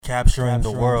Capturing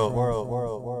the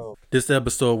world. This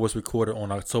episode was recorded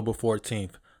on October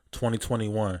 14th,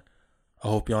 2021. I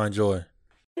hope y'all enjoy.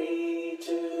 3,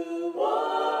 2,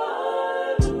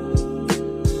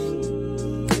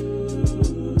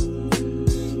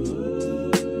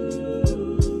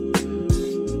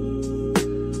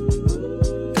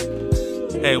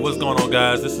 Hey, what's going on,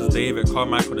 guys? This is David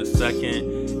Carmichael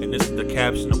II, and this is the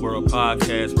Caption the World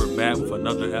podcast. We're back with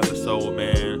another episode,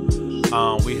 man.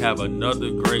 We have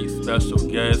another great special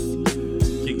guest.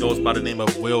 He goes by the name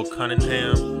of Will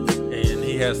Cunningham, and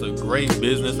he has a great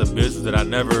business, a business that I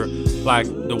never, like,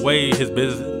 the way his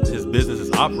business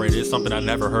is operated is something I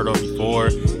never heard of before,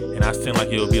 and I seem like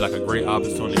it would be like a great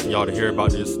opportunity for y'all to hear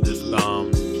about this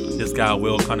guy,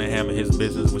 Will Cunningham, and his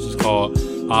business, which is called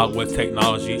Agua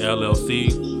Technology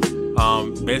LLC.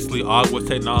 Basically, Agua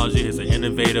Technology is an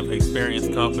innovative experience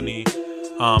company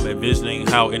envisioning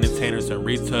how entertainers and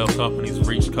retail companies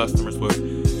reach customers with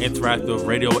interactive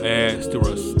radio ads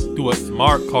through a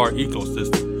smart card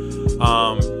ecosystem.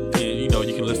 You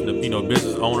can listen to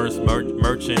business owners,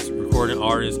 merchants, recording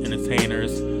artists,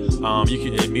 entertainers. They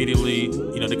can immediately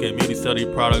sell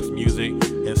your products, music,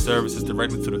 and services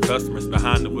directly to the customers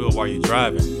behind the wheel while you're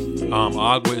driving.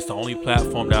 Agua is the only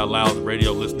platform that allows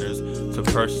radio listeners to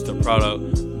purchase the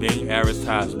product being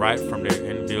advertised right from their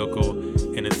in-vehicle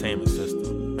entertainment system.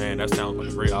 Man, that sounds like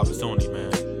a great opportunity, man.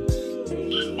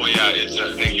 Well, yeah, it's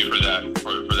thank you for that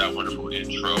wonderful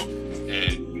intro.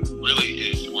 And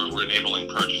really, we're enabling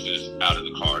purchases out of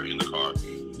the car, in the car.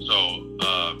 So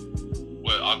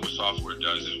what Agua Software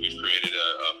does is we've created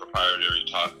a proprietary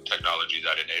technology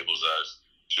that enables us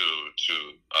to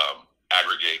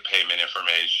aggregate payment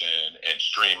information and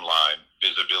streamline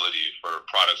visibility for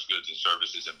products, goods, and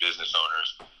services and business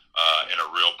owners in a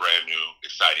real brand new,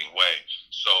 exciting way.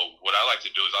 So what I like to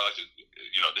do is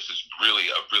this is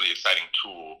really a really exciting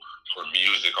tool for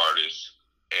music artists.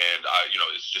 And,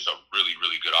 it's just a really,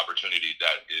 really good opportunity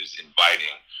that is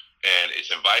inviting. And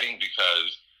it's inviting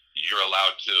because you're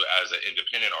allowed to, as an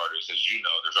independent artist, as you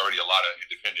know, there's already a lot of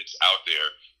independents out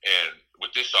there. And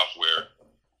with this software,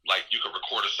 like, you could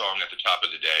record a song at the top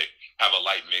of the day, have a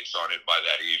light mix on it by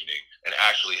that evening, and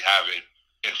actually have it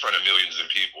in front of millions of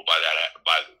people by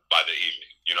the evening.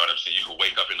 You know what I'm saying? You could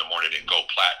wake up in the morning and go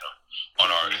platinum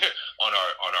on our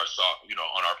song,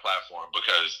 on our platform,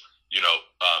 because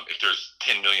if there's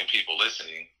 10 million people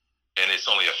listening and it's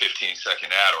only a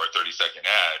 15-second ad or a 30-second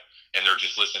ad, and they're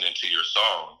just listening to your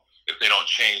song, if they don't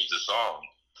change the song,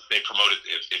 they promote it.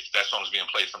 If that song's being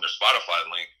played from their Spotify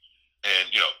link, and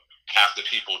half the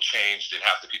people changed and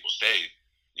half the people stayed,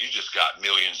 you just got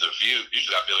millions of views. You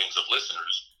just got millions of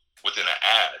listeners within an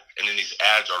ad, and then these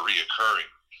ads are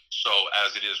reoccurring. So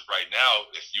as it is right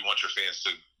now, if you want your fans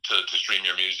to stream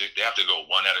your music, they have to go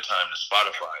one at a time to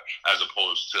Spotify, as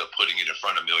opposed to putting it in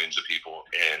front of millions of people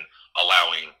and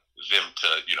allowing them to,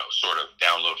 sort of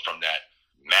download from that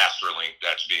master link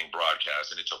that's being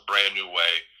broadcast. And it's a brand new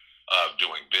way of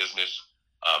doing business.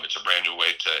 It's a brand new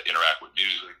way to interact with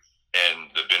music.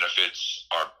 And the benefits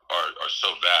are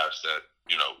so vast that,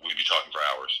 we'd be talking for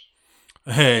hours.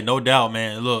 Hey, no doubt,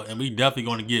 man. Look, and we definitely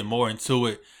going to get more into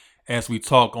it as we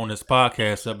talk on this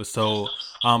podcast episode.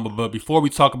 But before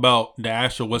we talk about the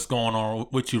actual what's going on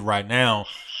with you right now,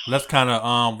 let's kind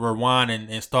of rewind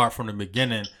and start from the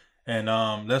beginning. And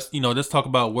let's talk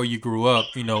about where you grew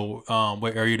up.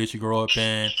 What area did you grow up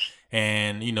in,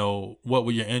 and what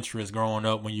were your interests growing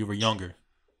up when you were younger?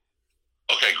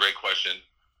 Okay, great question.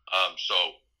 So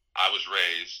I was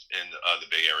raised in the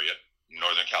Bay Area,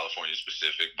 Northern California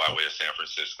specific, by way of San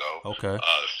Francisco. Okay.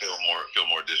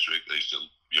 Fillmore District. They used to,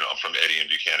 I'm from the Eddie and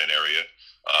Buchanan area.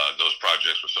 Those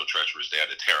projects were so treacherous they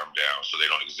had to tear them down, so they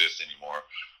don't exist anymore.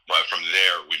 But from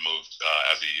there, we moved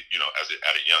at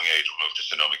a young age. We moved to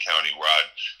Sonoma County, where I'd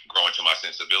grow into my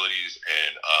sensibilities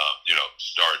and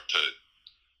start to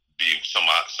be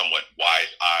somewhat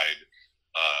wide-eyed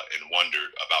and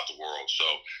wondered about the world. So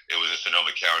it was in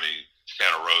Sonoma County,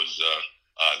 Santa Rosa,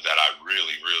 that I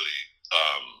really, really,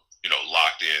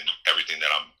 locked in everything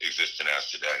that I'm existing as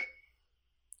today.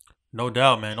 No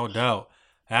doubt, man. No doubt.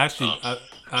 I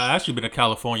actually been to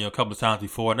California a couple of times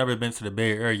before. I've never been to the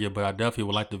Bay Area, but I definitely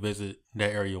would like to visit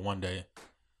that area one day.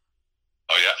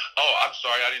 Oh yeah. Oh, I'm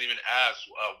sorry. I didn't even ask.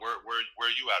 Where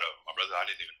are you out of, my brother?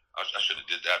 I should have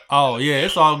did that. Oh yeah,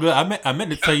 it's all good. I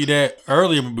meant to tell you that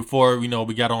earlier before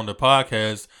we got on the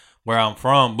podcast where I'm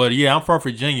from. But yeah, I'm from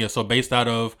Virginia, so based out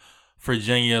of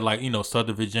Virginia, like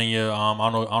Southern Virginia. I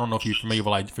don't know if you're familiar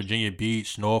with like Virginia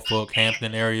Beach, Norfolk,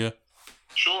 Hampton area.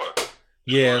 Sure.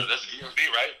 Yeah. Sure. That's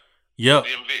DMV, right? Yep.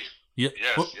 DMV. Yep.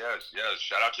 Yes.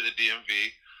 Shout out to the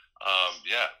DMV.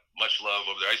 Much love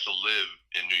over there. I used to live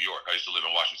in New York. I used to live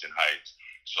in Washington Heights,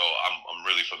 so I'm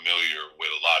really familiar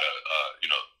with a lot of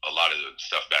a lot of the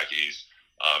stuff back east.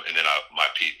 And then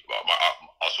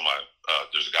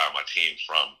there's a guy on my team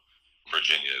from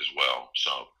Virginia as well.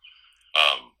 So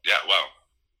yeah, wow.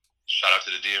 Shout out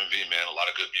to the DMV, man. A lot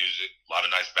of good music, a lot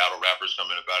of nice battle rappers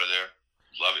coming up out of there.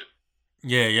 Love it.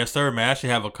 Yeah, yes, sir, man. I actually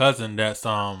have a cousin that's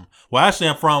well, actually,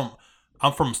 I'm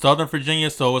from Southern Virginia,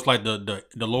 so it's like the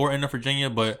lower end of Virginia,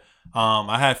 but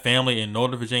I have family in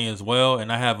Northern Virginia as well,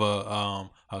 and I have a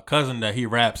cousin that he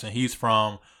raps, and he's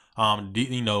from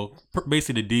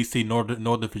basically the DC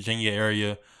Northern Virginia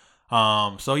area.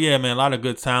 So yeah, man, a lot of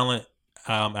good talent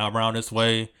around this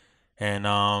way, and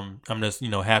I'm just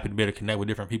happy to be able to connect with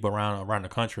different people around the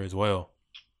country as well.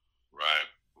 Right,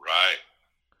 right.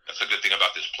 That's a good thing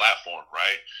about this platform,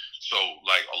 right? So,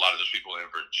 like, a lot of those people in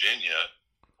Virginia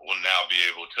will now be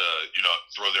able to,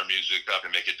 throw their music up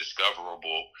and make it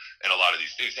discoverable and a lot of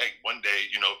these things. Hey, one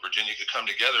day, Virginia could come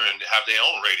together and have their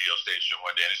own radio station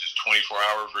one day, and it's just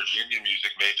 24-hour Virginia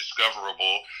music made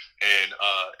discoverable and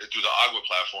through the Agua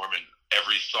platform, and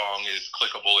every song is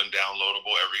clickable and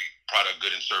downloadable. Every product,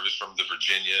 good, and service from the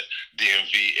Virginia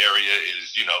DMV area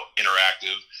is,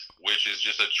 interactive, which is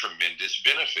just a tremendous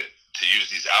benefit. To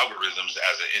use these algorithms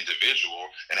as an individual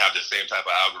and have the same type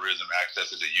of algorithm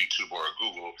access as a YouTube or a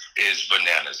Google is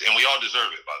bananas. And we all deserve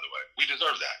it, by the way. We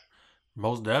deserve that.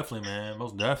 Most definitely, man.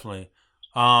 Most definitely.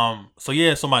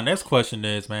 So my next question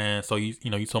is, man, so you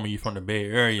told me you're from the Bay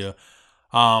Area.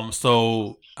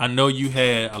 So I know you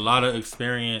had a lot of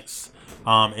experience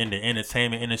in the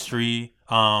entertainment industry.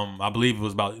 I believe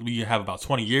you have about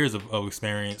 20 years of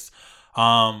experience.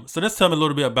 So just tell me a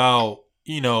little bit about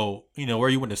where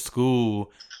you went to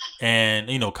school and,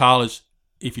 college,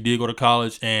 if you did go to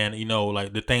college, and,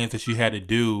 like the things that you had to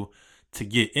do to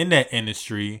get in that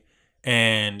industry.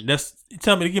 And just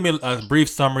give me a brief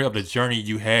summary of the journey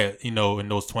you had, in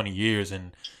those 20 years,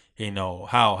 and,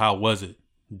 how was it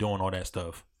doing all that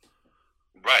stuff?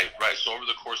 Right. So over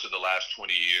the course of the last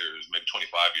 20 years, maybe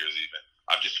 25 years even,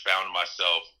 I've just found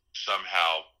myself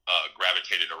somehow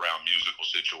gravitated around musical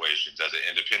situations as an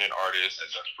independent artist,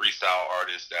 as a freestyle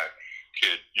artist that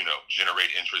could,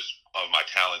 generate interest of my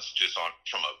talents just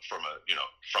from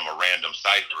a random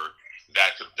cipher.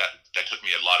 That took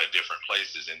me a lot of different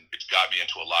places, and it's got me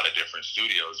into a lot of different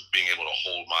studios, being able to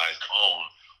hold my own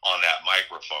on that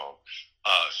microphone.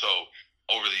 So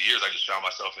over the years, I just found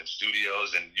myself in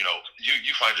studios, and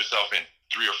you find yourself in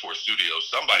 3 or 4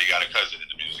 studios. Somebody got a cousin in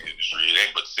the music industry. It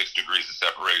ain't but 6 degrees of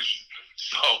separation.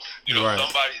 So, right.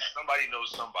 somebody knows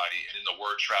somebody, and then the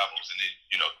word travels, and then,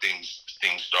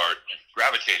 things start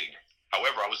gravitating.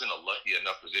 However, I was in a lucky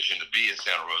enough position to be in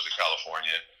Santa Rosa,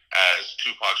 California, as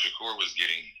Tupac Shakur was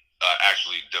getting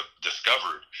actually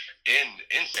discovered in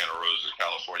Santa Rosa,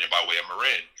 California, by way of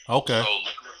Marin. Okay.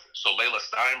 So Layla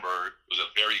Steinberg was a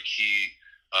very key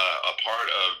a part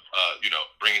of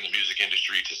bringing the music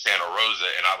industry to Santa Rosa,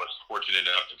 and I was fortunate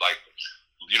enough to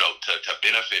to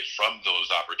benefit from those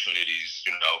opportunities.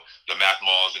 The Mac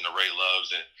Malls and the Ray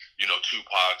Loves and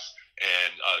Tupac's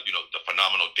and the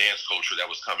phenomenal dance culture that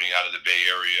was coming out of the Bay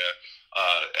Area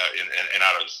and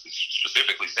out of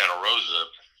specifically Santa Rosa.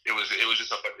 It was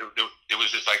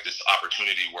just like this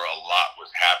opportunity where a lot was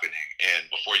happening,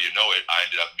 and before you know it, I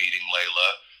ended up meeting Layla,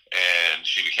 and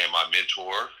she became my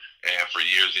mentor. And for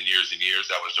years and years and years,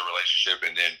 that was the relationship.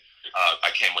 And then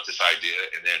I came with this idea,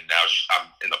 and then now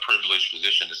I'm in the privileged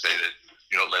position to say that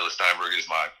Layla Steinberg is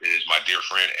my dear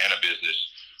friend and a business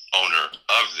owner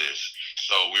of this.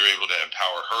 So we were able to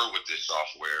empower her with this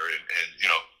software,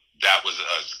 and that was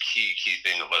a key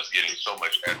thing of us getting so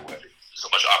much headway,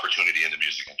 so much opportunity in the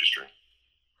music industry.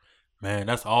 Man,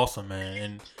 that's awesome, man.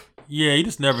 And yeah, you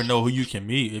just never know who you can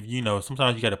meet. If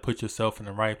sometimes you got to put yourself in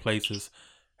the right places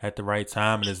at the right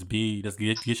time, and just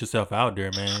get yourself out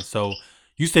there, man. So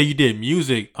you say you did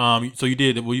music. So you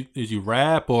did you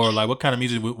rap, or like what kind of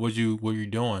music were you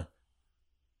doing?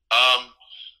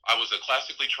 I was a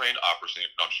classically trained opera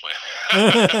singer. No, I'm just playing.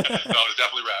 No, it was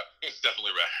definitely rap.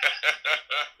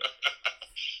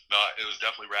 No, it was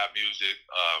definitely rap music.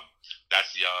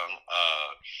 That's young.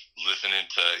 Listening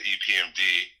to EPMD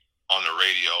on the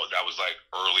radio. That was like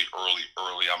early.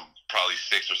 I'm probably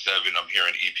 6 or 7. I'm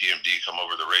hearing EPMD come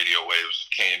over the radio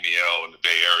waves, KMEL in the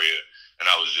Bay Area,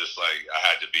 and I was just like, I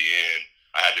had to be in.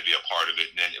 I had to be a part of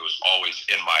it. And then it was always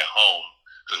in my home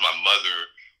because my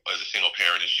mother was a single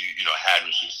parent, and she, had me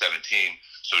when she was 17,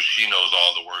 so she knows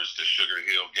all the words to Sugar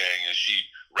Hill Gang, and she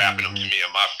rapping them to me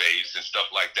in my face and stuff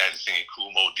like that, and singing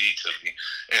Kool Moe Dee to me,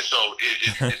 and so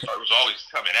it was always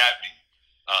coming at me.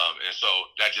 And so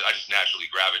I just naturally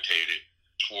gravitated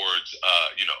towards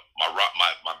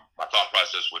my thought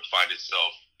process would find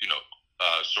itself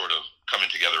sort of coming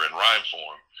together in rhyme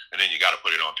form, and then you got to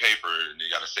put it on paper and you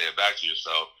got to say it back to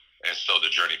yourself, and so the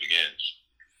journey begins.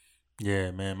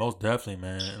 Yeah, man, most definitely,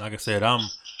 man. Like I said, I'm.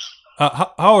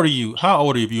 How old are you? How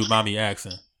old are you? If you mind me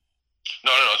asking.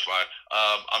 No, it's fine.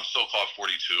 I'm so-called 42.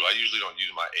 I usually don't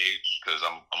use my age because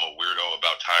I'm a weirdo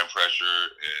about time pressure,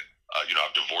 and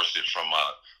I've divorced it from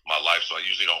my life, so I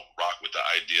usually don't rock with the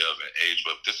idea of an age.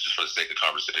 But this is just for the sake of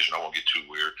conversation. I won't get too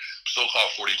weird.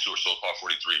 So-called 42 or so-called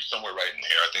 43, somewhere right in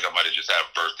here. I think I might have just had a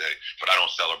birthday, but I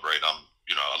don't celebrate. I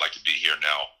like to be here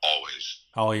now, always.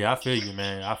 Oh yeah, I feel you,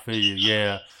 man. I feel you.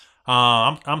 Yeah.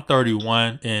 I'm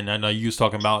 31, and I know you was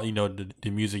talking about the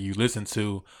music you listen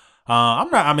to. I'm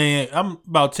not. I mean, I'm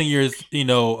about 10 years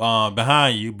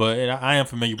behind you, but I am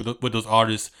familiar with those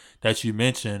artists that you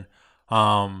mentioned.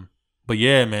 But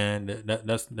yeah, man,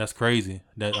 that's crazy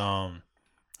that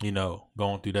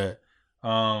going through that.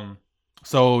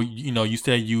 So you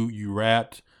said you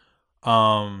rapped.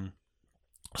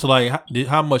 So like,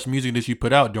 how much music did you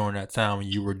put out during that time when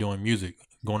you were doing music,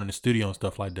 going in the studio and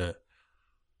stuff like that?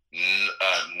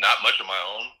 Not much of my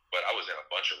own, but I was in a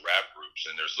bunch of rap groups,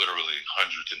 and there's literally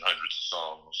hundreds and hundreds of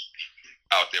songs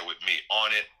out there with me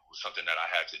on it. It was something that I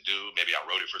had to do. Maybe I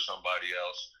wrote it for somebody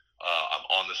else. I'm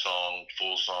on the song,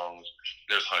 full songs.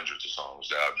 There's hundreds of songs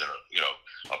that I've been,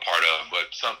 a part of, but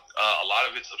a lot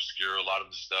of it's obscure. A lot of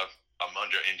the stuff I'm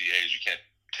under NDAs. You can't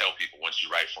tell people once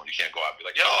you write for them. You can't go out and be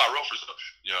like, "Yo, I wrote for some,"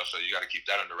 So you got to keep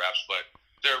that under wraps. But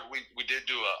we did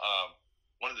do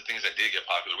one of the things that did get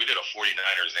popular. We did a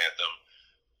 49ers anthem.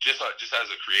 Just as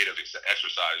a creative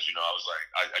exercise, I was like,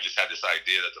 I just had this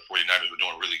idea that the 49ers were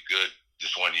doing really good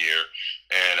this one year,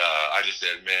 and I just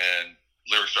said, man,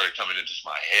 lyrics started coming into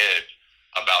my head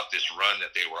about this run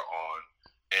that they were on,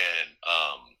 and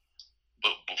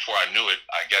but before I knew it,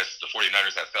 I guess the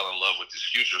 49ers had fell in love with this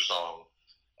Future song,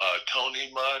 Tony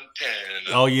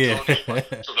Montana. Oh yeah.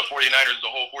 So the 49ers,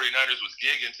 the whole 49ers was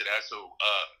gigging to that, so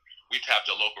we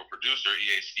tapped a local producer,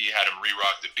 EAC, had him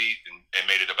re-rock the beat and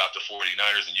made it about the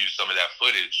 49ers and used some of that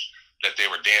footage that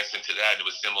they were dancing to that, and it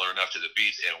was similar enough to the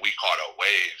beats, and we caught a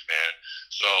wave, man.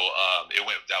 So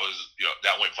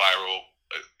that went viral.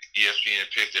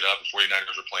 ESPN picked it up. The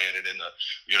 49ers were playing it in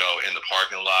the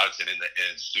parking lots and in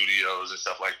studios and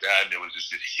stuff like that, and it was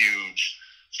just this huge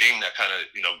thing that kind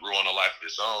of grew on a life of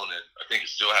its own, and I think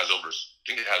it still has over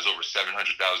 700,000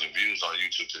 views on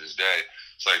YouTube to this day.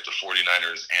 It's like the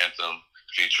 49ers anthem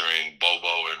featuring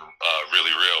Bobo and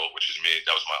Really Real, which is me.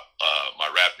 That was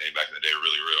my rap name back in the day,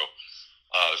 Really Real.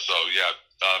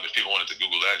 If people wanted to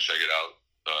Google that and check it out,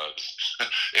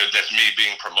 that's me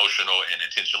being promotional and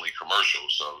intentionally commercial.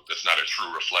 So that's not a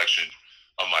true reflection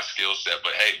of my skill set,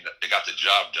 but hey, they got the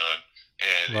job done.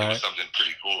 And It was something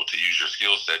pretty cool to use your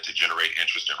skill set to generate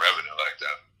interest and revenue like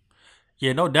that.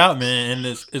 Yeah, no doubt, man. And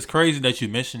it's crazy that you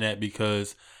mentioned that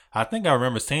because I think I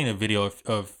remember seeing a video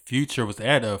of Future was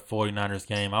at a 49ers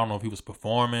game. I don't know if he was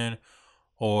performing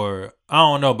or I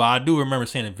don't know, but I do remember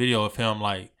seeing a video of him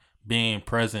like being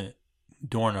present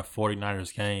during a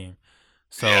 49ers game.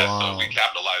 So we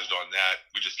capitalized on that.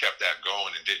 We just kept that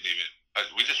going and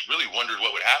we just really wondered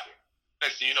what would happen.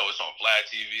 Next thing you know, it's on Vlad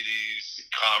TVs,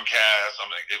 Comcast.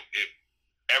 I'm like,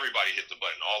 everybody hit the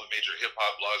button. All the major hip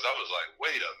hop blogs. I was like,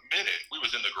 wait a minute. We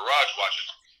was in the garage watching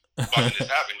this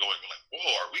happen, going like, whoa,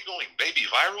 are we going baby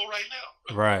viral right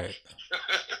now? Right.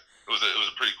 It was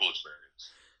a pretty cool experience.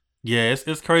 Yeah,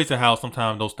 it's crazy how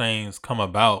sometimes those things come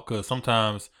about because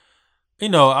sometimes,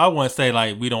 I wouldn't say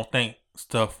like we don't think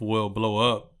stuff will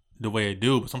blow up the way it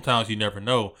do, but sometimes you never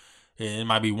know. It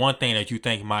might be one thing that you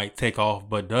think might take off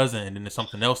but doesn't, and then there's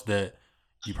something else that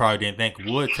you probably didn't think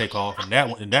would take off, and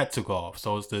that took off.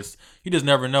 So it's just you just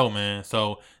never know, man.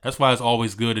 So that's why it's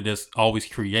always good to just always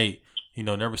create.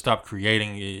 Never stop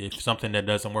creating. If something that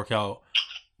doesn't work out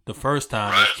the first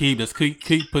time, just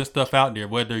keep putting stuff out there.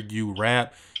 Whether you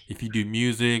rap, if you do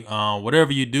music,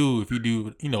 whatever you do, if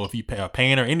you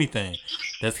paint or anything,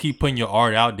 just keep putting your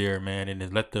art out there, man, and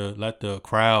just let the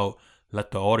crowd.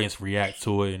 Let the audience react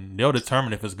to it, and they'll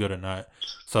determine if it's good or not.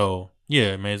 So,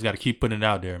 yeah, man, it's got to keep putting it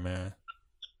out there, man.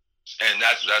 And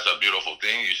that's a beautiful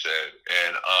thing you said.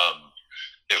 And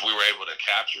if we were able to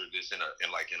capture this in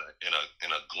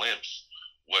a glimpse,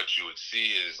 what you would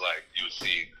see is like you would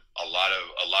see a lot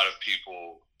of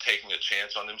people taking a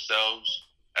chance on themselves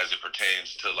as it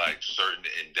pertains to like certain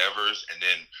endeavors, and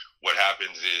then what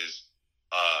happens is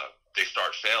they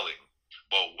start failing.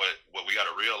 But what we got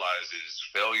to realize is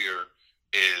failure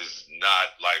is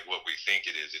not like what we think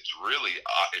it is. It's really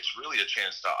a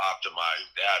chance to optimize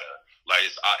data. Like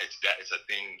it's a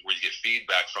thing where you get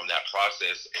feedback from that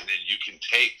process, and then you can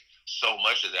take so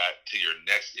much of that to your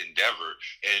next endeavor.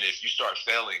 And if you start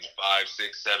failing 5,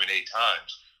 6, 7, 8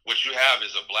 times, what you have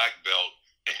is a black belt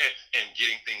and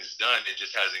getting things done. It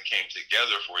just hasn't came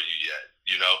together for you yet,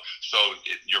 So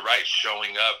you're right.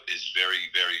 Showing up is very,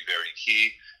 very, very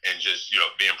key, and just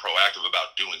being proactive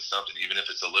about doing something, even if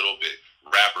it's a little bit.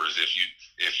 Rappers, if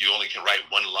you only can write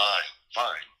one line,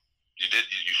 fine. You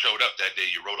showed up that day.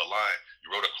 You wrote a line.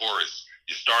 You wrote a chorus.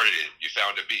 You started it. You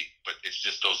found a beat. But it's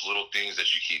just those little things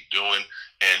that you keep doing.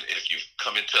 And if you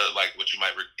come into like what you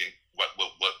might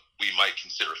what we might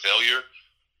consider failure,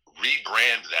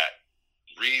 rebrand that.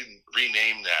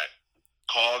 Rename that,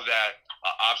 call that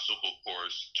an obstacle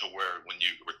course, to where when you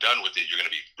were done with it, you're going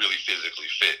to be really physically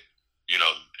fit.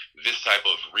 This type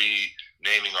of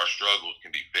renaming our struggles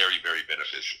can be very, very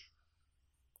beneficial.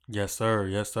 Yes,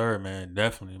 sir, man.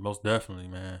 Definitely, most definitely,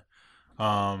 man.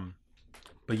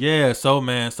 But yeah, so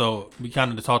man, so we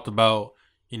kind of talked about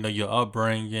your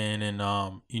upbringing and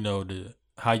the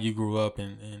how you grew up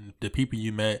and the people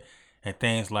you met and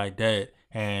things like that.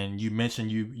 And you mentioned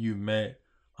you met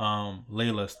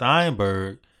Layla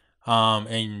Steinberg,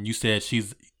 and you said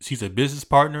she's a business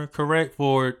partner, correct,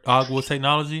 for Agua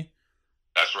Technology?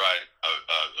 That's right.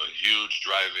 A huge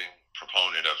driving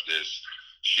proponent of this.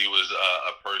 She was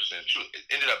a person. It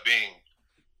ended up being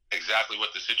exactly what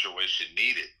the situation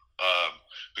needed,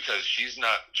 because she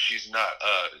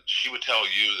would tell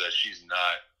you that she's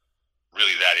not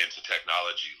really that into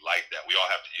technology like that. We all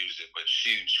have to use it, but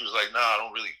she was like, "No, I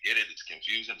don't really get it. It's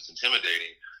confusing. It's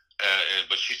intimidating."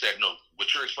 But she said, "No,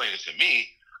 what you're explaining to me,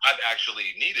 I've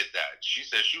actually needed that." She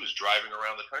said she was driving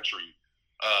around the country,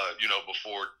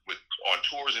 before on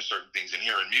tours and certain things and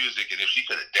hearing music, and if she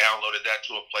could have downloaded that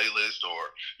to a playlist,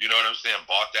 or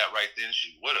bought that right then,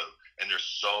 she would have. And there's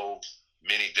so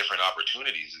many different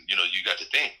opportunities. You got to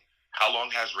think, how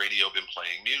long has radio been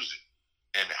playing music,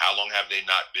 and how long have they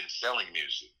not been selling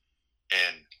music,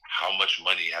 and how much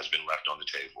money has been left on the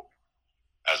table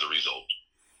as a result?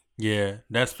 Yeah,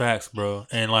 that's facts, bro.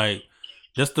 And like,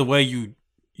 just the way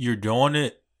you're doing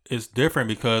it is different,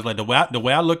 because like the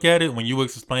way I look at it, when you were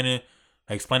explaining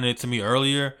it to me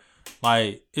earlier,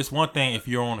 like, it's one thing if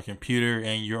you're on a computer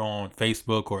and you're on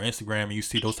Facebook or Instagram and you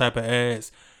see those type of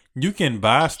ads, you can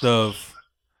buy stuff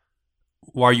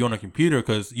while you're on a computer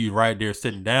because you're right there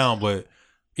sitting down. But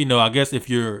I guess if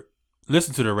you're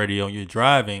listening to the radio and you're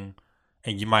driving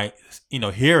and you might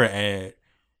hear an ad,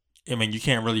 I mean, you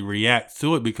can't really react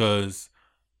to it because,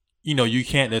 you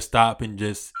can't just stop and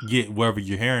just get whatever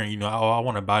you're hearing. I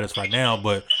want to buy this right now,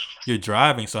 but you're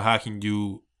driving. So how can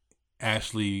you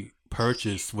actually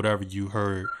purchase whatever you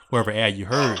heard, whatever ad you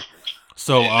heard?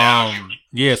 So,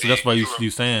 so that's why you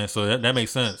saying. So that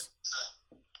makes sense.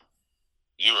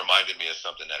 You reminded me of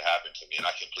something that happened to me, and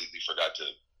I completely forgot to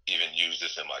even use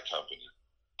this in my company.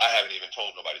 I haven't even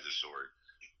told nobody this story.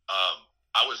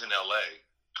 I was in LA.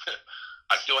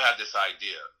 I still had this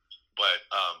idea, but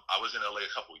I was in LA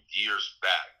a couple years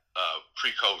back,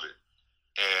 pre-COVID,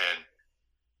 and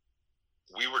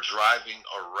we were driving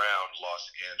around Los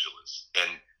Angeles, and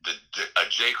a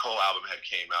J. Cole album had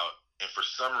came out, and for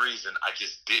some reason, I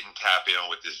just didn't tap in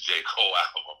with this J. Cole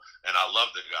album, and I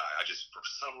love the guy. For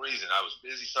some reason, I was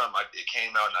busy, it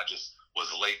came out, and I just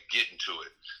was late getting to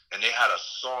it, and they had a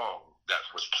song that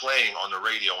was playing on the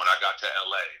radio when I got to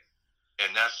LA,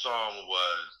 and that song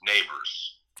was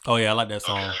Neighbors. Oh yeah, I like that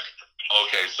song.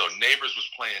 Okay, so Neighbors was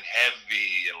playing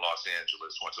heavy in Los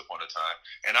Angeles once upon a time,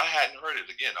 and I hadn't heard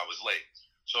it. Again, I was late.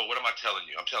 So what am I telling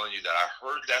you? I'm telling you that I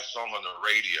heard that song on the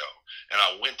radio, and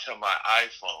I went to my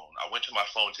iPhone. I went to my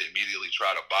phone to immediately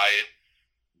try to buy it.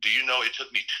 Do you know it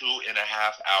took me 2.5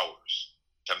 hours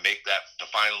to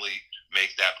finally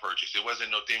make that purchase? It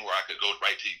wasn't no thing where I could go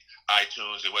right to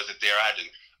iTunes. It wasn't there.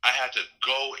 I had to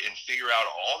go and figure out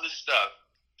all this stuff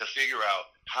to figure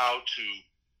out how to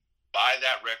buy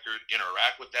that record,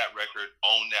 interact with that record,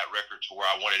 own that record to where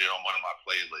I wanted it on one of my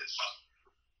playlists.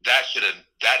 That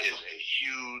is a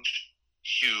huge,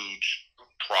 huge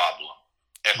problem.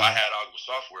 If I had Agua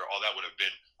software, all that would have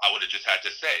been, I would have just had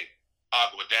to say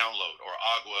Agua download or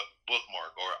Agua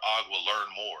bookmark or Agua learn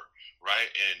more,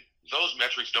 right? And those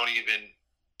metrics don't even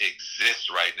exist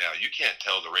right now. You can't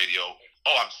tell the radio,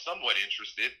 "Oh, I'm somewhat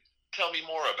interested. Tell me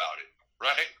more about it,"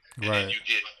 right? And then you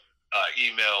get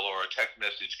email or a text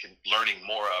message learning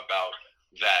more about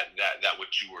that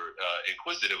what you were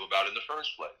inquisitive about in the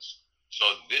first place. So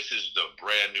this is the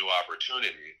brand new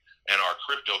opportunity, and our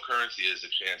cryptocurrency is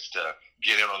a chance to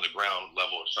get in on the ground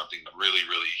level of something really,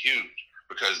 really huge,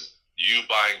 because you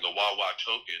buying the Wawa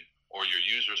token, or your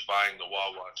users buying the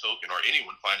Wawa token, or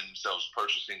anyone finding themselves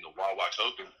purchasing the Wawa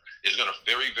token, is going to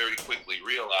very, very quickly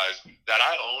realize that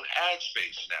I own ad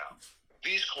space now.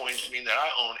 these coins mean that I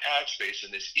own ad space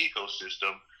in this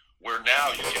ecosystem where now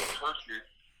you can purchase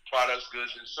products,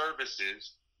 goods, and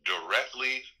services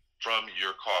directly from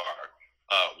your car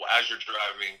as you're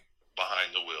driving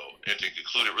behind the wheel. And to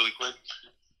conclude it really quick,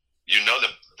 you know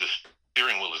that the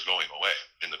steering wheel is going away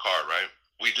in the car, right?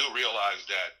 We do realize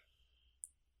that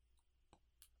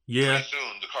pretty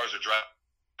soon the cars are driving.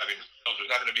 There's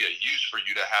not going to be a use for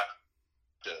you to have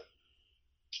to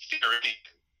steer anything.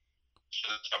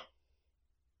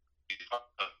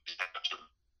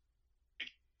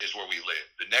 Is where we live.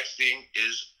 The next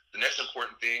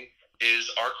important thing is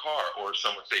our car, or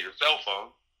some would say your cell phone.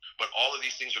 But all of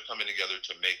these things are coming together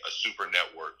to make a super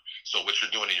network. So what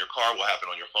you're doing in your car will happen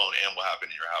on your phone and will happen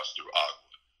in your house through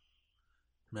Agua.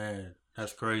 Man,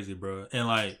 that's crazy, bro. And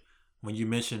like when you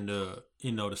mentioned the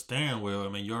steering wheel, I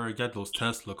mean, you already got those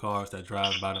Tesla cars that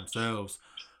drive by themselves.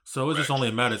 So it's just only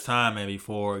a matter of time, man,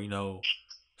 before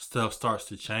stuff starts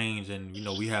to change, and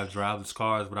we have driverless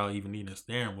cars without even needing a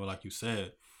steering wheel, like you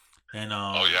said. And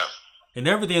and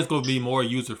everything's going to be more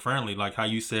user friendly, like how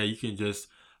you said. You can just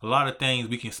a lot of things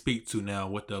we can speak to now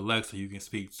with the Alexa. You can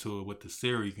speak to it with the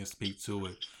Siri. You can speak to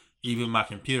it. Even my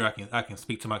computer, I can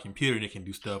speak to my computer and it can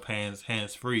do stuff hands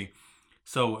free.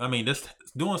 So I mean, this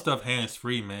doing stuff hands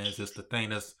free, man, is just the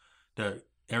thing that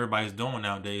everybody's doing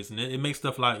nowadays, and it makes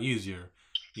stuff a lot easier.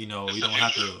 You don't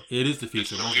have to. It is the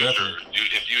future, most definitely.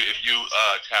 If you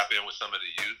tap in with some of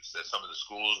the youths at some of the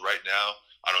schools right now,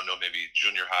 I don't know, maybe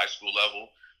junior high school level,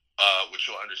 what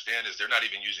you'll understand is they're not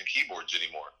even using keyboards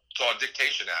anymore. It's all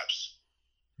dictation apps.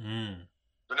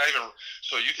 They're not even.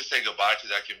 So you can say goodbye to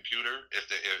that computer if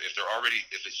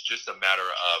it's just a matter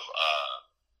of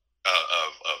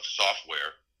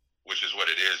software, which is what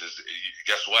it is.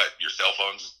 Guess what? Your cell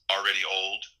phone's already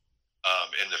old.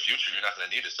 In the future, you're not going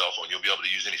to need a cell phone. You'll be able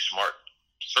to use any smart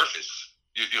surface.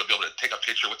 You'll be able to take a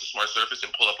picture with the smart surface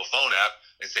and pull up a phone app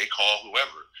and say call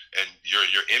whoever, and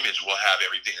your image will have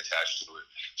everything attached to it.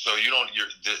 So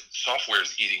the software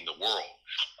is eating the world,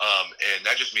 and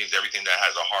that just means everything that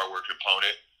has a hardware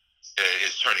component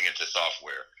is turning into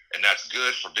software, and that's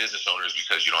good for business owners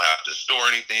because you don't have to store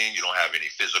anything. You don't have any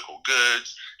physical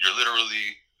goods. You're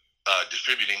literally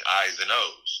distributing I's and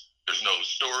O's. There's no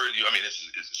storage.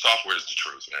 Software is the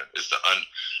truth, man. It's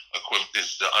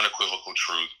the unequivocal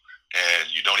truth, and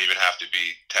you don't even have to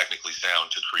be technically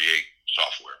sound to create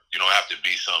software. You don't have to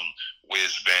be some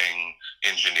whiz-bang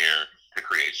engineer to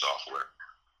create software.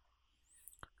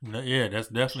 Yeah, that's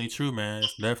definitely true, man.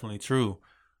 It's definitely true.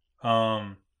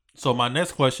 So my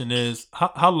next question is,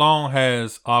 how long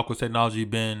has Aqua Technology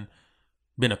been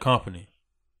a company?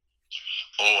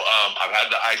 I've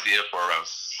had the idea for around,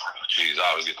 I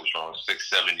always get this wrong,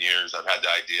 6-7 years. I've had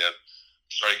the idea.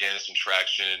 Started gaining some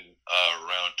traction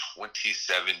around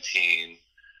 2017.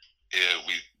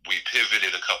 We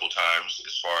pivoted a couple times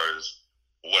as far as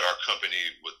what our company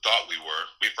thought we were.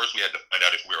 First we had to find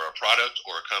out if we were a product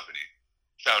or a company.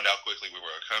 Found out quickly we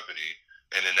were a company,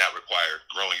 and then that required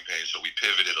growing pains. So we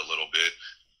pivoted a little bit.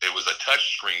 It was a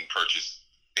touchscreen purchase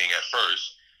thing at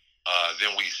first.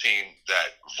 Then we seen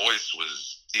that voice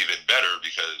was even better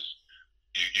because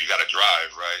you got to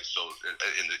drive, right? So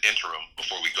in the interim,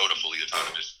 before we go to fully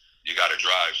autonomous, you got to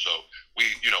drive. So we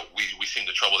seen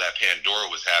the trouble that Pandora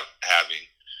was having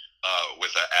with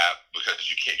the app, because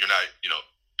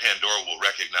Pandora will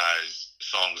recognize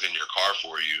songs in your car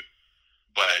for you,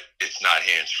 but it's not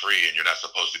hands-free, and you're not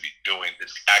supposed to be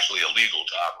it's actually illegal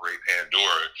to operate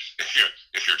Pandora if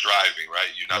you're driving,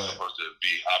 right? You're not supposed to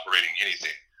be operating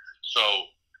anything.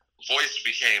 So voice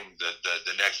became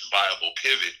the next viable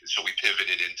pivot. So we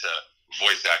pivoted into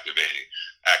voice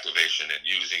activation and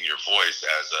using your voice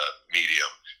as a medium.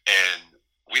 And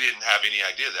we didn't have any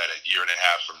idea that a year and a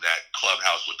half from that,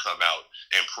 Clubhouse would come out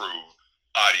and prove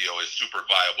audio is super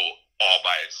viable all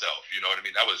by itself. You know what I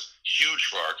mean? That was huge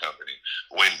for our company.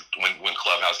 When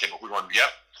Clubhouse came up, we were going,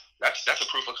 yep, that's a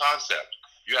proof of concept.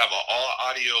 You have an all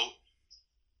audio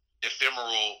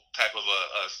ephemeral type of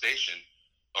a station,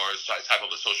 or type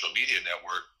of a social media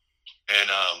network, and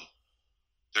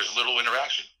there's little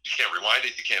interaction. You can't rewind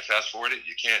it. You can't fast forward it.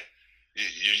 You can't.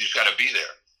 You just got to be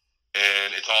there,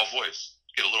 and it's all voice.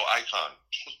 Get a little icon.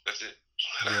 That's it.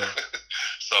 Yeah.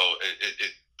 So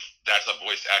that's a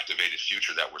voice activated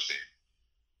future that we're seeing.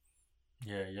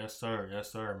 Yeah. Yes,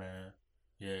 sir, man.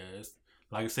 Yeah. It's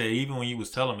like I said. Even when you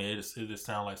was telling me, it just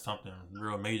sounded like something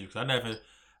real major. Cause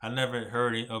I never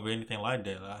heard of anything like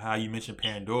that. Like how you mentioned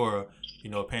Pandora.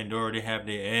 Pandora, they have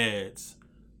their ads,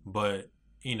 but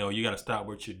you got to stop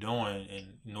what you're doing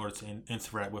in order to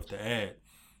interact with the ad.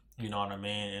 You know what I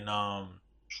mean? And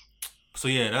so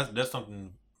yeah, that's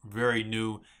something very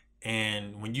new.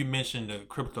 And when you mentioned the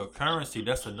cryptocurrency,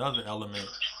 that's another element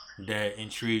that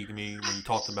intrigued me when you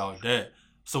talked about that.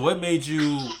 So what made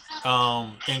you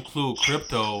include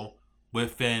crypto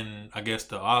within, I guess,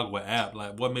 the Agua app?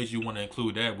 Like, what made you want to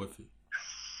include that with it?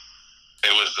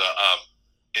 It was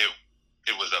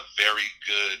it it was a very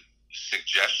good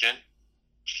suggestion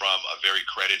from a very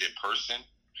credited person,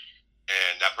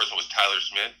 and that person was Tyler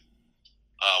Smith.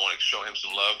 I want to show him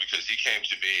some love because he came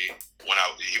to me when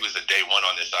he was a day one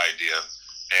on this idea,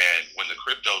 and when the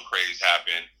crypto craze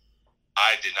happened,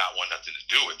 I did not want nothing to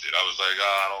do with it. I was like,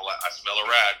 I don't like. I smell a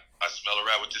rat. I smell a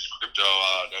rat with this crypto.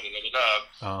 Da da da da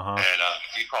da. And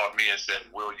he called me and said,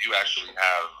 "Will you actually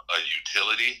have a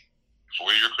utility for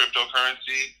your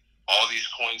cryptocurrency? All these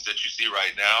coins that you see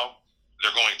right now,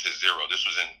 they're going to zero." This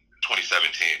was in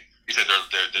 2017. He said they're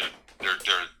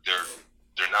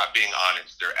not being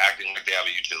honest. They're acting like they have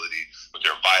a utility, but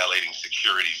they're violating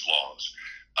securities laws.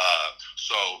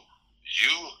 So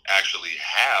you actually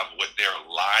have what they're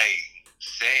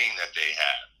saying that they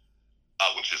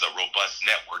have, which is a robust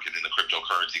network, and then the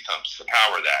cryptocurrency comes to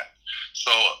power that.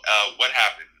 So what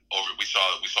happened? We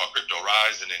saw crypto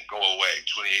rise and then go away.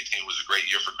 2018 was a great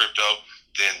year for crypto.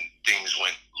 Then things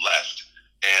went left,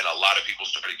 and a lot of people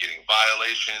started getting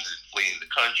violations and fleeing the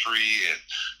country, and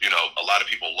a lot of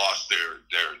people lost their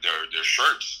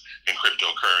shirts in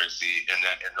cryptocurrency in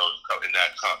that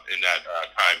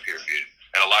time period,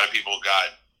 and a lot of people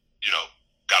got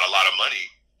a lot of money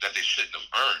that they shouldn't have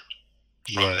earned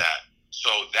from that.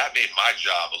 So that made my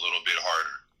job a little bit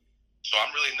harder. So I'm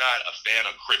really not a fan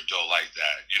of crypto like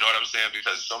that. You know what I'm saying?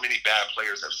 Because so many bad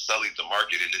players have sullied the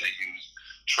market, and then they use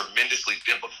tremendously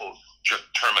difficult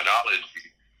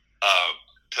terminology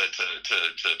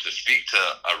to speak to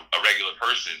a regular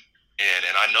person,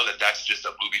 and I know that that's just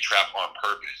a booby trap on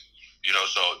purpose.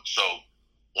 So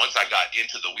once I got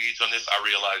into the weeds on this, I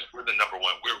realized we're the number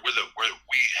one. We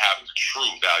have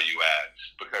true value add,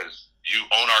 because you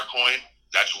own our coin.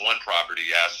 That's one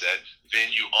property asset. Then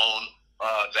you own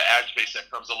the ad space that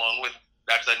comes along with it.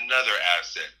 That's another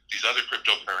asset. These other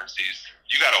cryptocurrencies,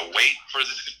 you got to wait for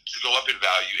this to go up in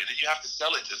value, and then you have to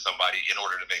sell it to somebody in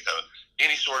order to make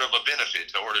any sort of a benefit,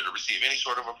 in order to receive any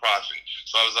sort of a profit.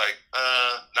 So I was like,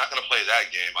 not going to play that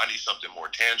game. I need something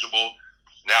more tangible.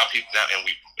 And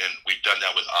we've done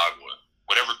that with Agua.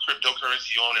 Whatever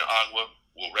cryptocurrency you own in Agua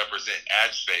will represent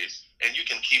ad space, and you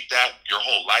can keep that your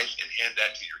whole life and hand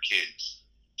that to your kids.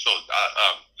 So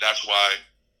that's why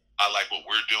I like what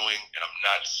we're doing, and I'm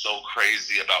not so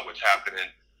crazy about what's happening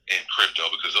in crypto,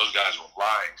 because those guys were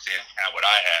lying, saying had what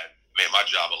I had, made my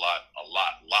job a lot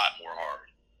more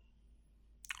hard.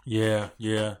 Yeah,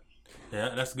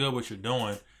 that's good what you're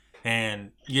doing.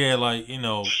 And yeah,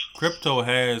 crypto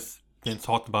has been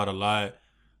talked about a lot,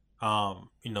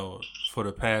 for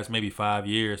the past maybe 5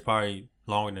 years, probably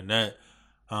longer than that.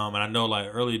 And I know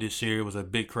earlier this year it was a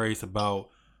big craze about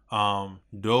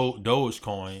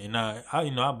Dogecoin, and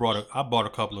I bought a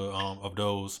couple of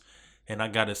those, and I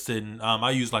got it sitting.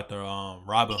 I use the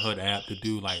Robinhood app to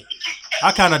do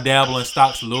I kind of dabble in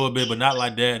stocks a little bit, but not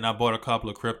like that. And I bought a couple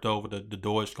of crypto with the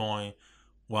Dogecoin,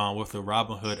 with the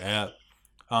Robinhood app.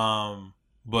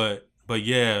 But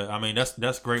yeah, I mean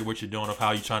that's great what you're doing, of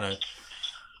how you're trying to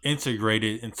integrate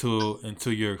it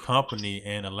into your company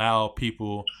and allow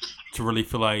people to really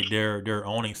feel like they're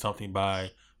owning something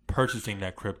by purchasing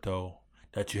that crypto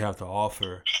that you have to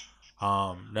offer.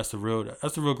 That's a real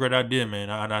great idea, man.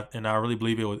 And I really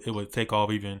believe it would take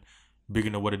off even bigger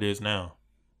than what it is now.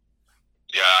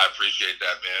 Yeah, I appreciate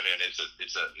that, man. And it's a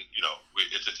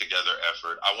together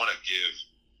effort. I want to give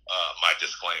my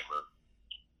disclaimer,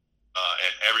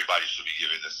 and everybody should be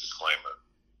giving this disclaimer.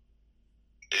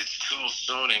 It's too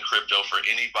soon in crypto for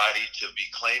anybody to be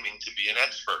claiming to be an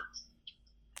expert.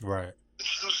 Right.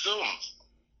 It's too soon.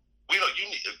 We're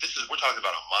talking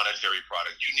about a monetary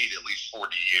product. You need at least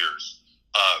 40 years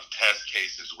of test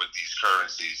cases with these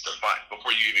currencies to find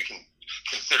before you even can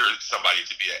consider somebody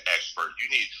to be an expert.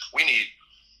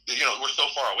 We're so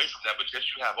far away from that, but yet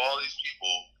you have all these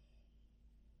people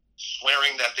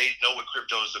swearing that they know what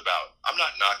crypto is about. I'm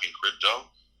not knocking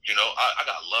crypto. I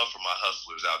got love for my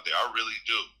hustlers out there. I really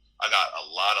do. I got a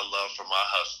lot of love for my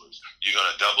hustlers. You're going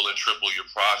to double and triple your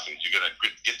profit. You're going to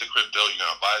get the crypto, you're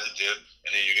going to buy the dip, and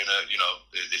then you're going to,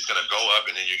 it's going to go up,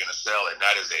 and then you're going to sell, and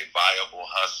that is a viable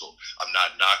hustle. I'm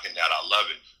not knocking that. I love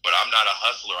it. But I'm not a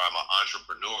hustler. I'm an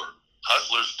entrepreneur.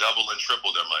 Hustlers double and triple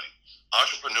their money.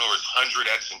 Entrepreneurs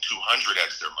 100x and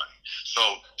 200x their money.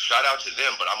 So shout out to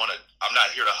them, but I'm not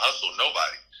here to hustle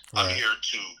nobody. Right. I'm here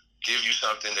to give you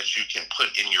something that you can put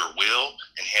in your will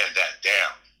and hand that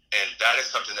down. And that is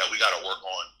something that we got to work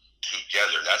on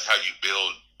together. That's how you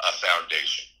build a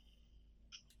foundation.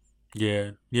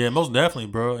 Yeah, yeah, most definitely,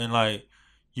 bro. And like,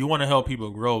 you want to help people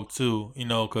grow too,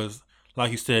 because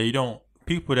like you said, you don't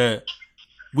people that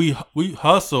we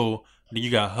hustle. Then you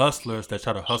got hustlers that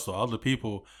try to hustle other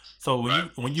people. So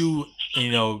when Right.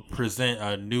 you present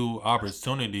a new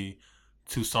opportunity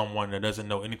to someone that doesn't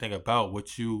know anything about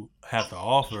what you have to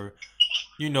offer,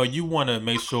 you want to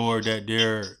make sure that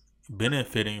they're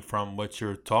benefiting from what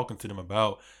you're talking to them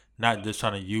about, not just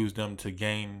trying to use them to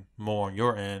gain more on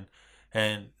your end.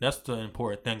 And that's the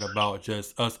important thing about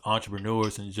just us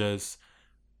entrepreneurs and just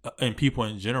and people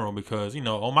in general, because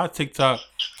on my TikTok,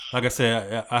 like I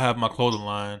said, I have my clothing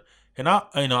line, and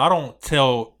I don't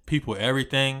tell people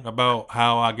everything about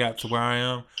how I got to where I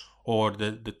am or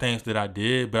the things that I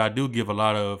did, but I do give a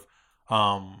lot of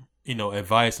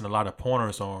advice and a lot of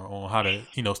pointers on how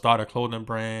to start a clothing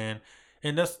brand,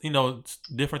 and that's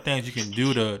different things you can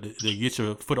do to get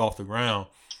your foot off the ground.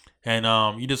 And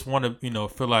you just want to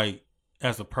feel like,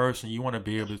 as a person, you want to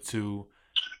be able to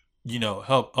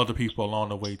help other people along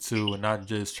the way too, and not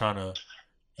just trying to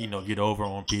get over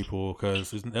on people, because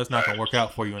that's not gonna Right. work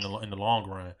out for you in the long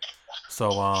run. So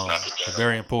It's not very sustainable.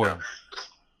 Yeah. important.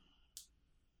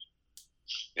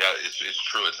 Yeah, it's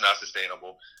true. It's not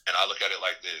sustainable. And I look at it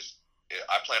like this.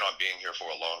 I plan on being here for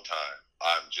a long time.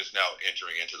 I'm just now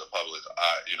entering into the public,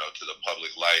 to the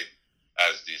public light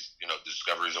as these,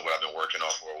 discoveries of what I've been working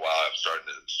on for a while. I'm starting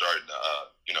to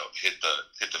hit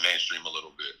the mainstream a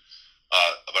little bit.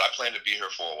 But I plan to be here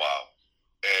for a while,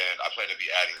 and I plan to be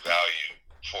adding value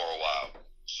for a while.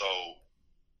 So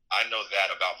I know that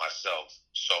about myself.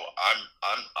 So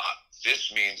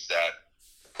this means that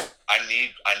I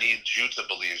need you to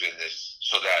believe in this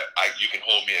so that you can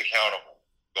hold me accountable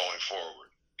going forward.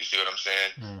 You see what I'm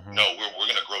saying? Hmm. No, we're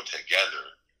gonna grow together.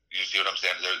 You see what I'm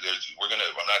saying? We're gonna.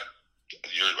 I'm not.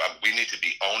 We need to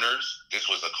be owners. This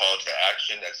was a call to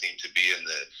action that seemed to be in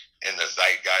the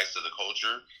zeitgeist of the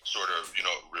culture, sort of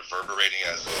reverberating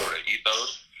as a sort of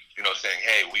ethos. Saying,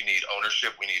 hey, we need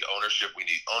ownership, we need ownership, we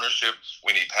need ownership,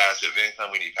 we need passive income,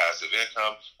 we need passive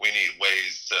income, we need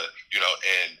ways to,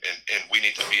 and we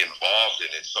need to be involved in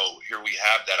it. So here we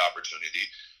have that opportunity.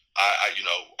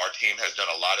 Our team has done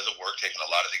a lot of the work, taken a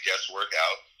lot of the guesswork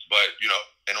out, but,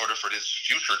 in order for this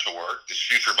future to work, this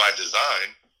future by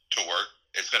design to work,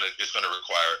 it's gonna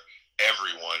require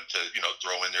everyone to,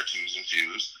 throw in their twos and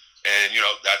fews. And,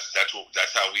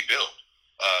 that's how we build.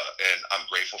 And I'm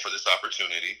grateful for this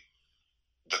opportunity.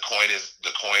 The coin is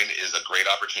a great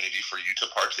opportunity for you to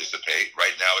participate.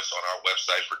 Right now, it's on our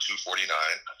website for $2.49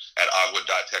 at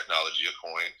Agua.technology a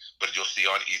coin, but you'll see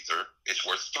on Ether it's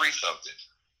worth $3 something.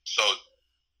 So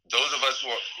those of us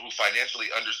who financially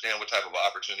understand what type of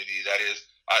opportunity that is,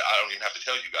 I don't even have to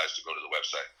tell you guys to go to the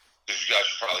website, because you guys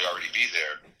should probably already be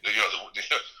there.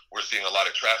 We're seeing a lot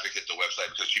of traffic hit the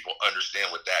website because people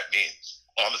understand what that means.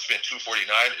 Oh, I'm gonna spend $2.49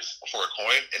 for a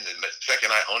coin, and then the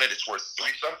second I own it, it's worth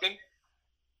 $3 something.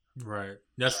 Right.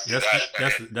 That's That,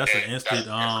 that's an instant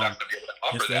we're not going to be able to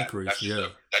offer instant that. increase. Yeah.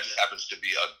 That just happens to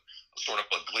be a sort of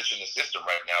a glitch in the system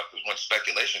right now, because once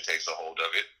speculation takes a hold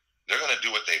of it, they're going to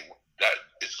do what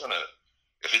it's going to.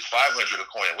 If it's 500 a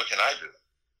coin, what can I do?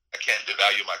 I can't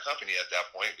devalue my company at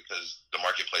that point because the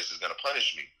marketplace is going to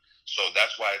punish me. So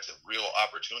that's why it's a real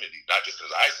opportunity, not just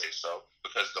because I say so,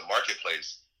 because the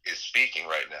marketplace is speaking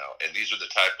right now, and these are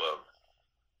the type of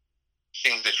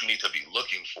things that you need to be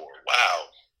looking for.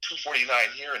 Wow, $2.49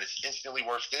 here, and it's instantly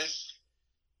worth this.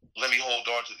 Let me hold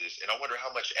on to this, and I wonder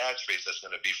how much ad space that's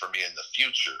going to be for me in the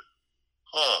future.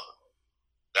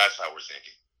 That's how we're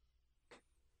thinking.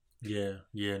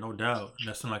 Yeah, no doubt.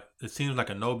 It seems like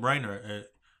a no brainer.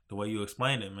 The way you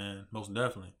explained it, man, most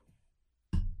definitely.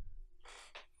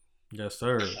 Yes,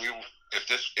 sir. If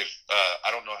I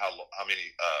don't know how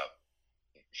many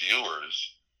viewers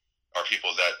are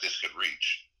people that this could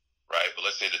reach, right? But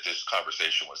let's say that this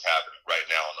conversation was happening right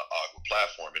now on the Agua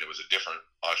platform, and it was a different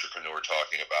entrepreneur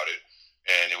talking about it,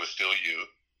 and it was still you,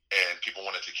 and people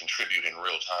wanted to contribute in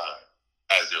real time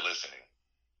as they're listening.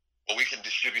 Well, we can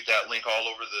distribute that link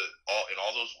all over in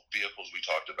all those vehicles we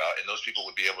talked about, and those people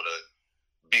would be able to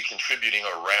be contributing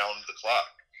around the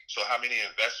clock. So how many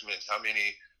investments, how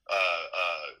many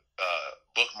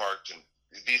bookmarked and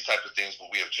these type of things will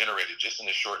we have generated just in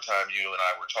the short time you and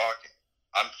I were talking?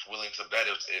 I'm willing to bet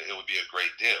it would be a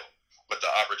great deal. But the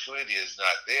opportunity is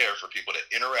not there for people to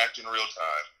interact in real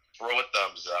time, throw a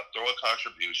thumbs up, throw a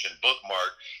contribution,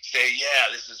 bookmark, say,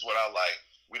 yeah, this is what I like.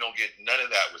 We don't get none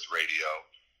of that with radio.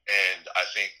 And I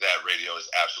think that radio is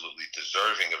absolutely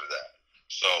deserving of that.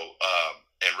 So,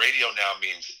 and radio now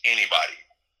means anybody.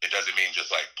 It doesn't mean just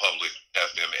like public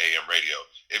FM, AM radio.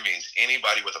 It means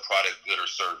anybody with a product, good, or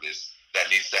service that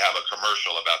needs to have a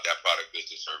commercial about that product,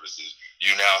 business, services,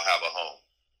 you now have a home.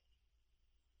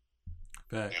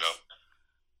 Facts. You know?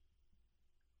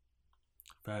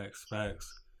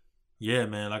 Facts. Yeah,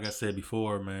 man. Like I said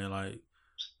before, man. Like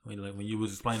when you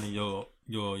was explaining your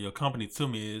company to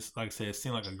me, it's like I said, it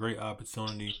seemed like a great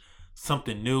opportunity,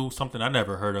 something new, something I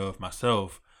never heard of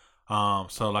myself.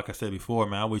 So like I said before,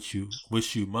 man, I wish you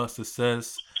much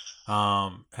success.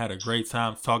 Had a great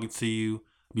time talking to you.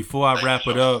 Before I wrap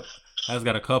it up, I just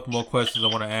got a couple more questions I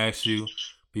want to ask you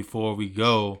before we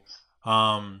go.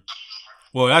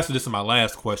 Well, actually, this is my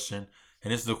last question,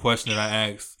 and this is a question that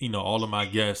I ask, all of my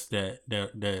guests that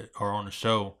are on the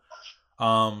show.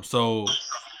 So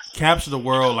Capture the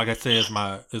World, like I said,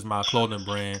 is my clothing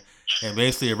brand, and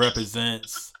basically it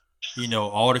represents,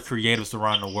 all the creatives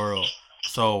around the world.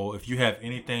 So if you have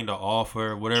anything to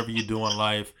offer, whatever you do in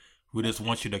life, we just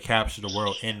want you to capture the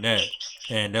world in that,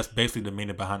 and that's basically the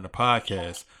meaning behind the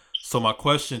podcast. So my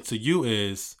question to you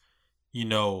is,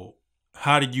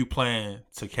 how do you plan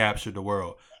to capture the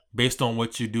world based on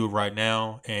what you do right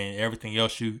now and everything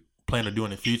else you plan to do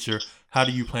in the future? How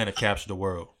do you plan to capture the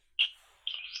world?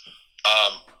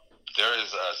 There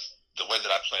is the way that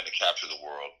I plan to capture the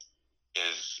world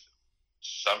is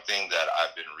something that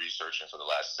I've been researching for the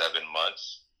last 7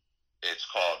 months. It's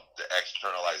called the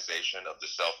externalization of the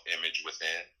self-image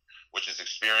within, which is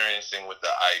experiencing with the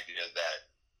idea that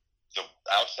the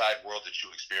outside world that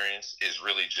you experience is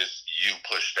really just you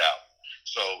pushed out.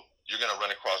 So you're going to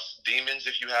run across demons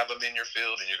if you have them in your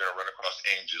field, and you're going to run across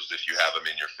angels if you have them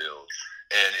in your field.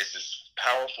 And it's this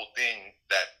powerful thing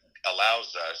that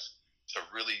allows us to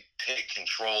really take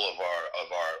control of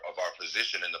our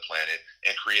position in the planet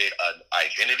and create an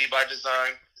identity by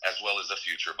design as well as a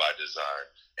future by design.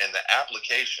 And the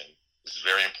application is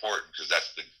very important because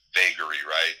that's the vagary,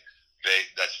 right?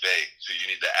 That's vague. So you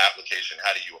need the application.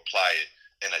 How do you apply it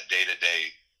in a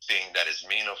day-to-day thing that is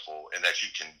meaningful and that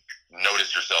you can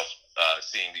notice yourself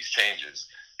seeing these changes?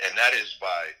 And that is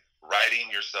by writing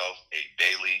yourself a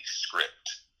daily script.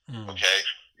 Okay?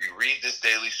 You read this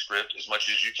daily script as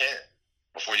much as you can.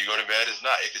 Before you go to bed,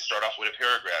 it could start off with a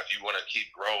paragraph. You want to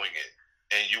keep growing it,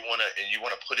 and you want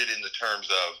to put it in the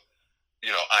terms of,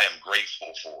 I am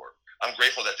grateful for. I'm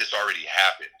grateful that this already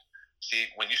happened. See,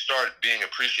 when you start being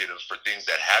appreciative for things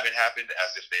that haven't happened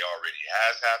as if they already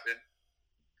has happened,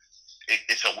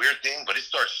 it's a weird thing, but it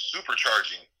starts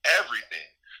supercharging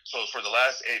everything. So for the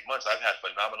last 8 months, I've had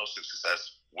phenomenal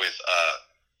success with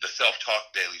the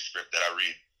self-talk daily script that I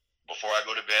read before I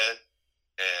go to bed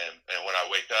and when I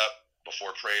wake up,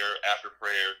 before prayer, after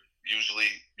prayer. Usually,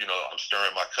 I'm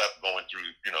stirring my cup, going through,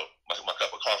 my cup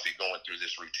of coffee, going through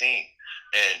this routine.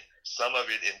 And some of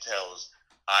it entails,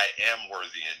 I am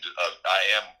worthy, and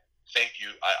thank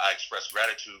you. I express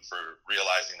gratitude for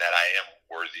realizing that I am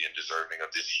worthy and deserving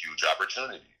of this huge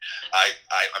opportunity.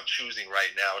 I'm choosing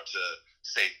right now to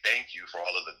say thank you for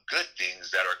all of the good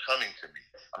things that are coming to me.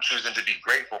 I'm choosing to be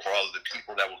grateful for all of the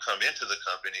people that will come into the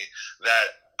company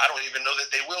that I don't even know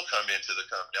that they will come into the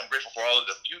company. I'm grateful for all of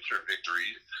the future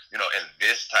victories, and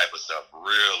this type of stuff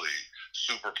really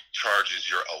supercharges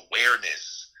your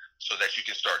awareness so that you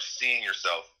can start seeing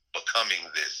yourself becoming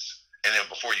this. And then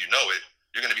before you know it,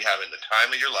 you're going to be having the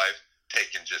time of your life,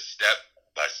 taking just step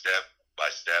by step by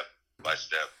step by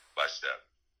step by step.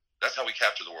 That's how we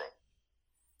capture the world.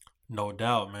 No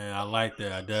doubt, man. I like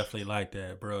that. I definitely like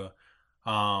that, bro.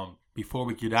 Before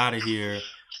we get out of here,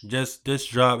 just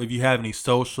drop, if you have any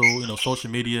social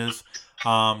medias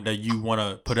that you want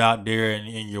to put out there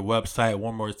in your website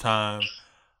one more time.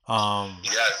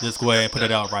 Yes. Just go ahead and put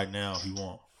it out right now if you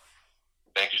want.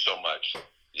 Thank you so much.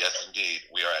 Yes, indeed.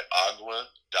 We are at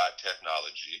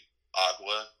agua.technology.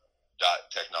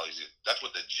 Agua.technology. That's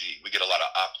with the G. We get a lot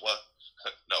of aqua.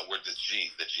 No, we're the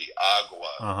G,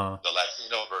 Agua, the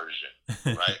Latino version,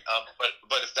 right?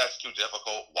 But if that's too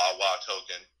difficult, Wawa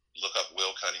Token. Look up Will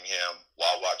Cunningham,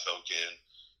 Wawa Token,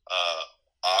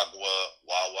 Agua,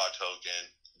 Wawa Token.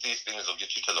 These things will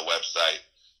get you to the website.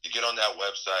 You get on that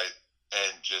website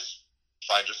and just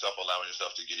find yourself allowing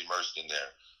yourself to get immersed in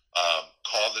there.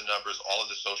 Call the numbers. All of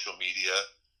the social media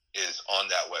is on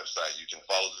that website. You can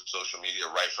follow the social media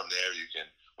right from there.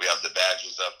 We have the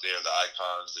badges up there, the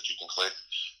icons that you can click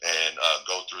and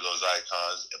go through those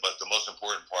icons. But the most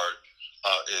important part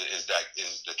is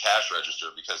the cash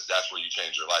register, because that's where you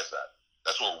change your life at.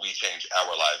 That's where we change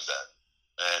our lives at.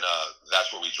 And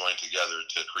that's where we join together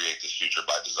to create this future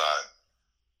by design.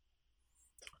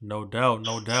 No doubt.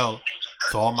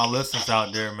 To all my listeners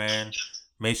out there, man,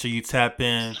 make sure you tap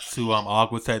into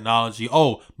Agua Technology.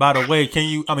 Oh, by the way,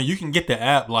 you can get the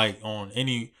app like on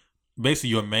basically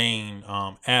your main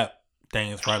app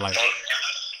things, right? Like,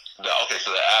 okay,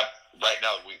 so the app right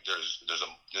now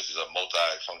this is a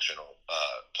multifunctional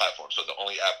platform. So the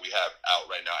only app we have out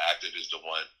right now active is the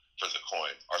one for the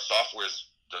coin. Our software is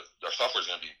going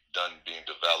to be done being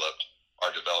developed.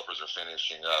 Our developers are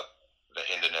finishing up the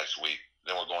end of next week.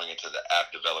 Then we're going into the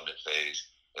app development phase,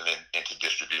 and then into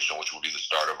distribution, which will be the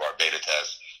start of our beta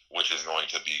test, which is going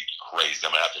to be crazy.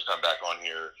 I'm going to have to come back on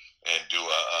here and do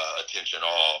attention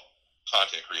all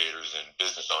content creators and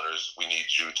business owners. We need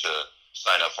you to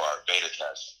sign up for our beta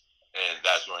test, and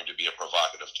that's going to be a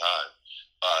provocative time.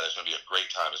 It's going to be a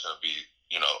great time. It's going to be,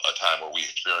 a time where we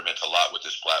experiment a lot with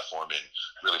this platform and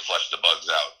really flush the bugs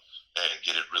out and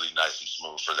get it really nice and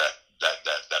smooth for that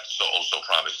so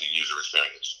promising user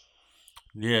experience.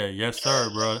 Yeah, yes, sir,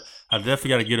 bro. I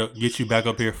definitely got to get you back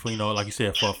up here for, like you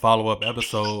said, for a follow-up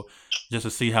episode just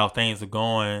to see how things are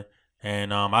going.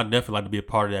 And I'd definitely like to be a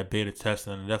part of that beta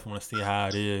testing and definitely want to see how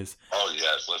it is. Oh,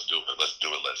 yes, let's do it.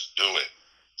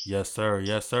 Yes,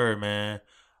 sir, man.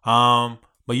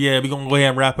 But yeah, we're going to go ahead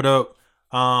and wrap it up.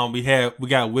 We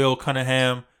got Will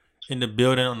Cunningham in the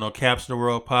building on the Caption the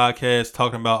World podcast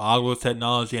talking about algo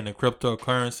technology and the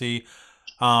cryptocurrency.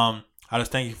 I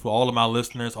just thank you for all of my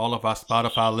listeners, all of our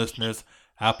Spotify listeners,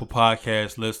 Apple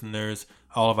Podcast listeners,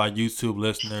 all of our YouTube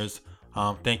listeners.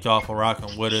 Thank y'all for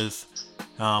rocking with us.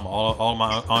 All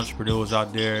my entrepreneurs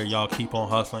out there, y'all keep on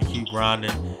hustling, keep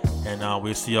grinding, and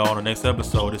we'll see y'all on the next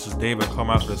episode. This is David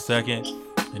Carmichael II,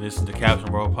 and this is the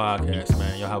Caption World Podcast,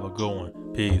 man. Y'all have a good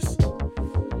one. Peace.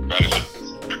 Right.